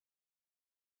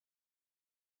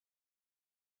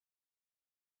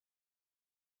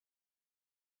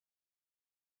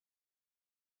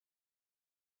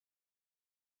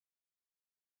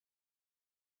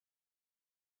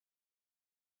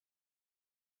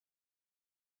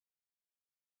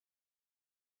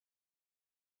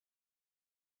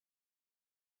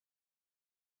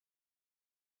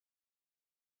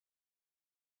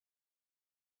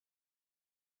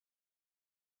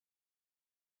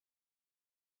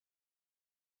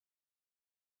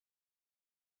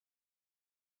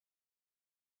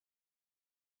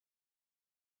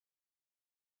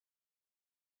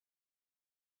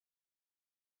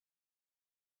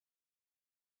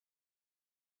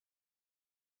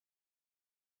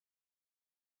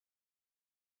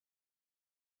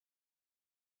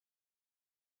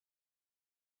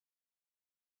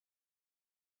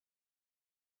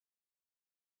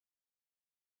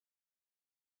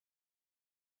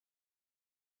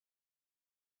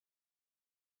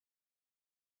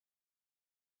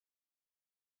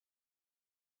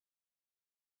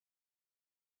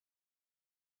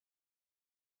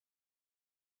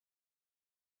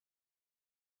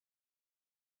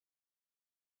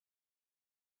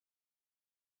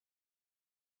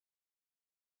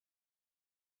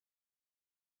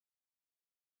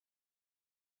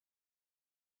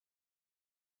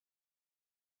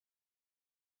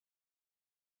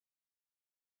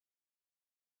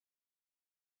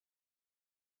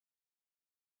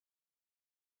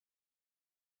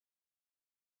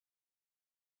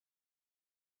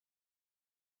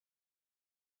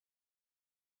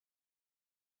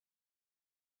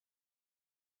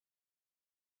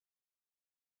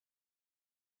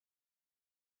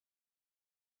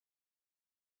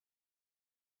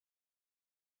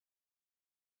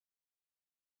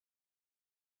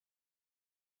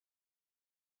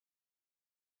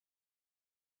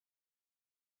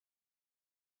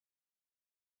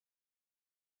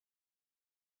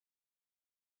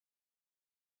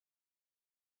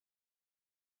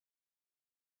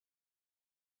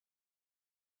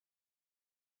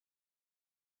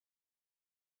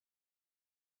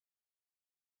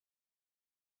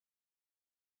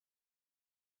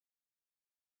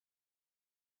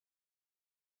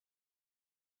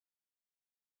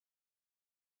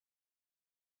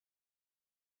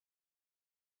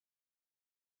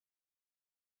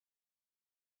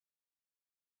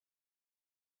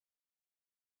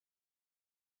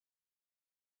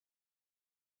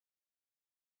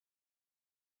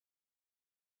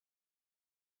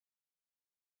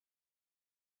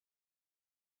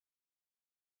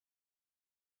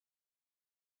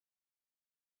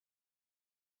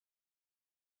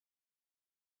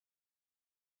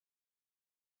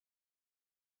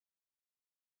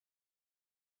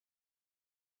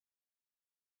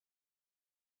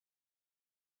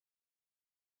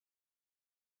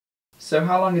So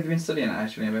how long have you been studying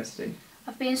at Hill University?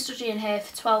 I've been studying here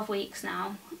for 12 weeks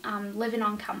now. I'm living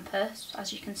on campus,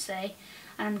 as you can see,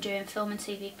 and I'm doing film and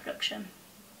TV production.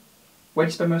 Where do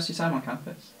you spend most of your time on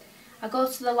campus? I go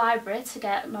to the library to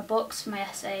get my books for my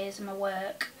essays and my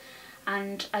work,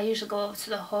 and I usually go over to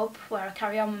the hub where I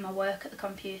carry on with my work at the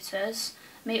computers,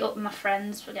 meet up with my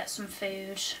friends, we get some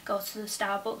food, go to the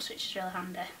Starbucks, which is really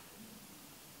handy.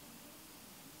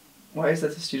 What is there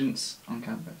to students on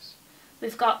campus?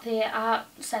 We've got the art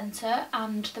centre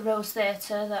and the Rose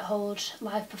Theatre that hold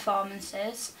live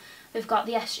performances. We've got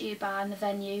the SU bar and the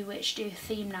venue which do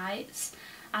theme nights,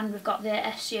 and we've got the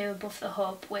SU above the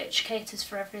hub which caters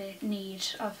for every need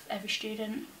of every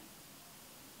student.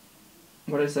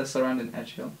 What is there surrounding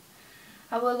Edgehill?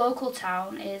 Our local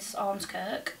town is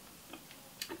Ormskirk,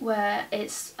 where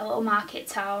it's a little market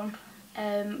town.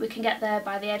 We can get there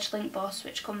by the Edgelink bus,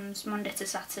 which comes Monday to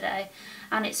Saturday,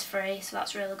 and it's free, so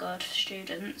that's really good for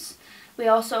students. We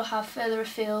also have further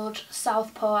afield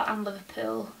Southport and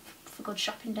Liverpool for good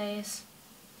shopping days.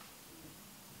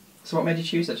 So what made you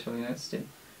choose Hill University?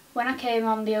 When I came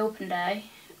on the open day,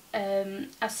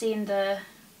 I've seen the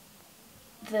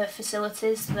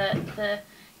facilities that the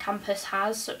campus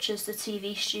has, such as the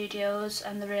TV studios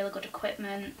and the really good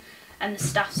equipment, and the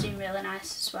staff seem really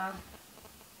nice as well.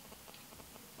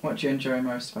 What do you enjoy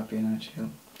most about being at Hill?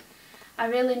 I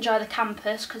really enjoy the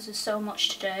campus because there's so much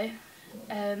to do.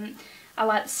 I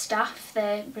like the staff,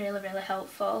 they're really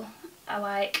helpful. I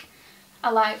like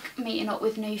meeting up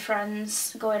with new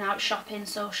friends, going out shopping,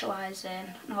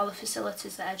 socialising, and all the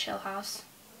facilities that Edgehill has.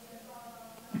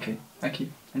 Okay, thank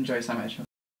you. Enjoy your time at Edgehill.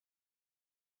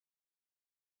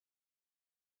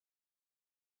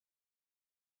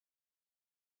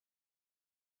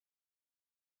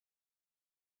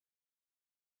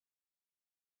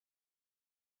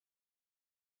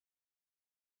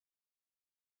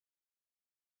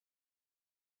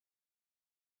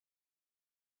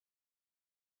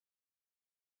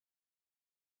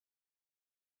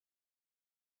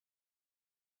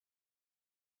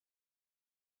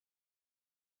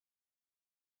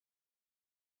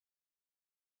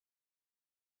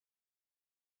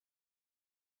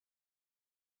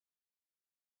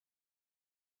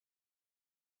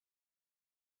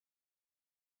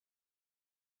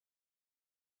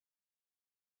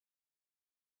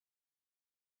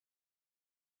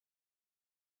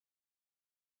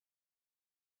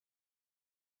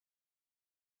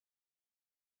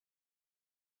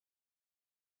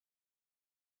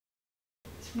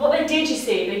 What they did, you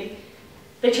see,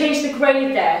 they changed the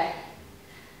grade there.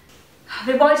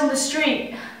 They widened the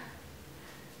street.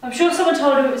 I'm sure someone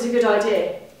told them it was a good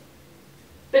idea.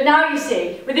 But now you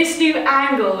see, with this new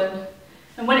angle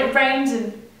and when it rains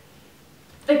and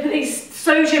they put these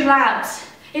sodium lamps,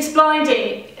 it's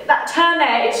blinding. That turn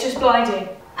there, it's just blinding.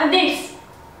 And this,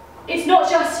 it's not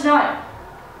just tonight.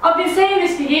 I've been saying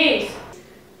this for years.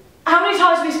 How many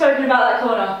times have we spoken about that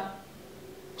corner?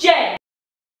 Jen!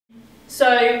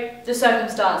 So, the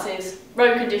circumstances,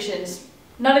 road conditions,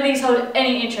 none of these hold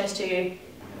any interest to you?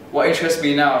 What interests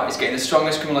me now is getting the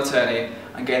strongest criminal attorney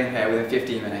and getting him here within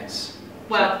 15 minutes.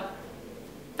 Well,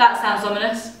 that sounds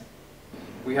ominous.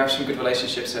 We have some good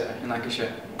relationships here in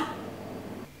Lancashire.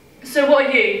 So what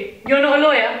are you? You're not a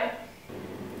lawyer?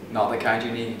 Not the kind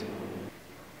you need.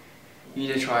 You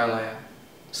need a trial lawyer,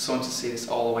 someone to see this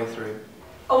all the way through.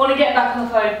 I want to get back on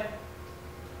the phone.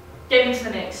 Get me to the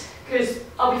mix, because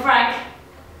I'll be frank,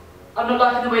 I'm not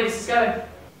liking the way this is going.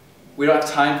 We don't have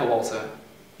time for Walter.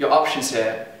 Your options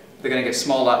here, they're going to get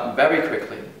smaller very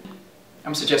quickly.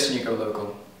 I'm suggesting you go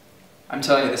local. I'm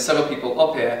telling you, there's several people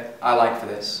up here I like for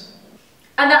this.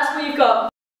 And that's what you've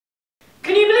got.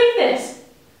 Can you believe this?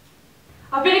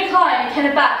 I've been a client at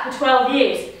Kenneth Back for 12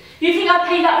 years. You think I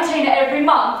pay that retainer every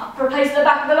month for a place at the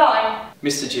back of the line?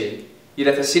 Mr. G, you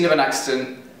left the scene of an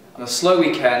accident on a slow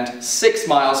weekend, 6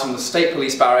 miles from the state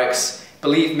police barracks.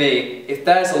 Believe me, if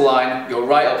there's a line, you're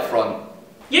right up front.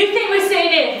 You think we're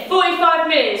sitting here for 45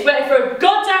 minutes waiting for a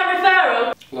goddamn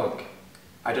referral? Look,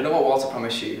 I don't know what Walter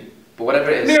promised you, but whatever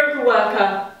it is... Miracle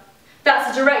worker.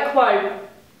 That's a direct quote.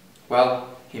 Well,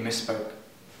 he misspoke.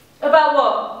 About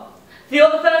what? The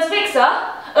other firm's fixer?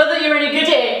 Or that you're any good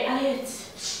at it? Elliot.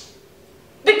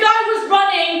 The guy was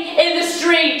running in the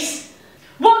streets.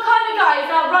 What kind of guy is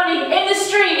out running in the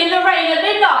street in the rain at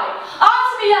midnight?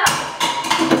 Answer me that!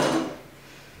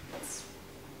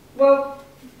 Well,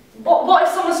 what if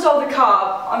someone stole the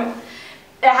car? I mean,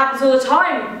 it happens all the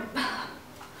time.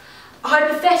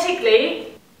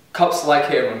 Hypothetically... Cops like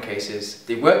hit and run cases.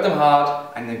 They work them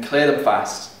hard and then clear them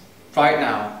fast. Right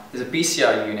now, there's a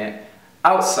BCI unit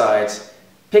outside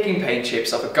picking paint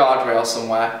chips off a guardrail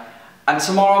somewhere, And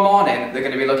tomorrow morning, they're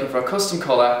going to be looking for a custom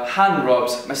colour,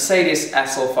 hand-rubbed Mercedes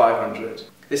SL 500.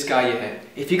 This guy you hit,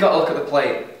 if you got a look at the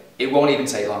plate, it won't even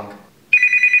take long.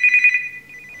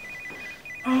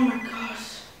 Oh my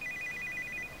gosh.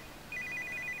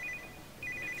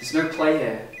 There's no play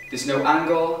here. There's no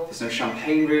angle, there's no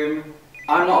champagne room.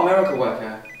 I'm not a miracle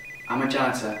worker. I'm a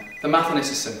janitor. The math on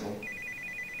this is simple.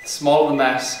 The smaller the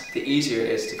mess, the easier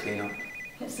it is to clean up.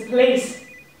 It's the police,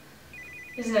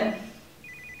 isn't it?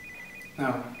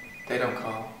 No, they don't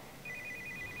call.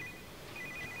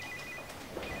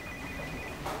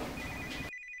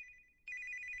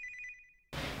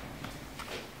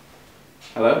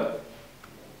 Hello?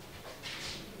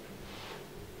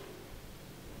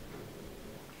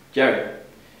 Jerry?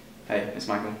 Hey, it's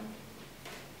Michael.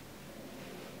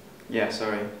 Yeah,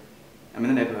 sorry. I'm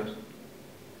in the neighbourhood.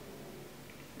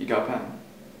 You got a pen?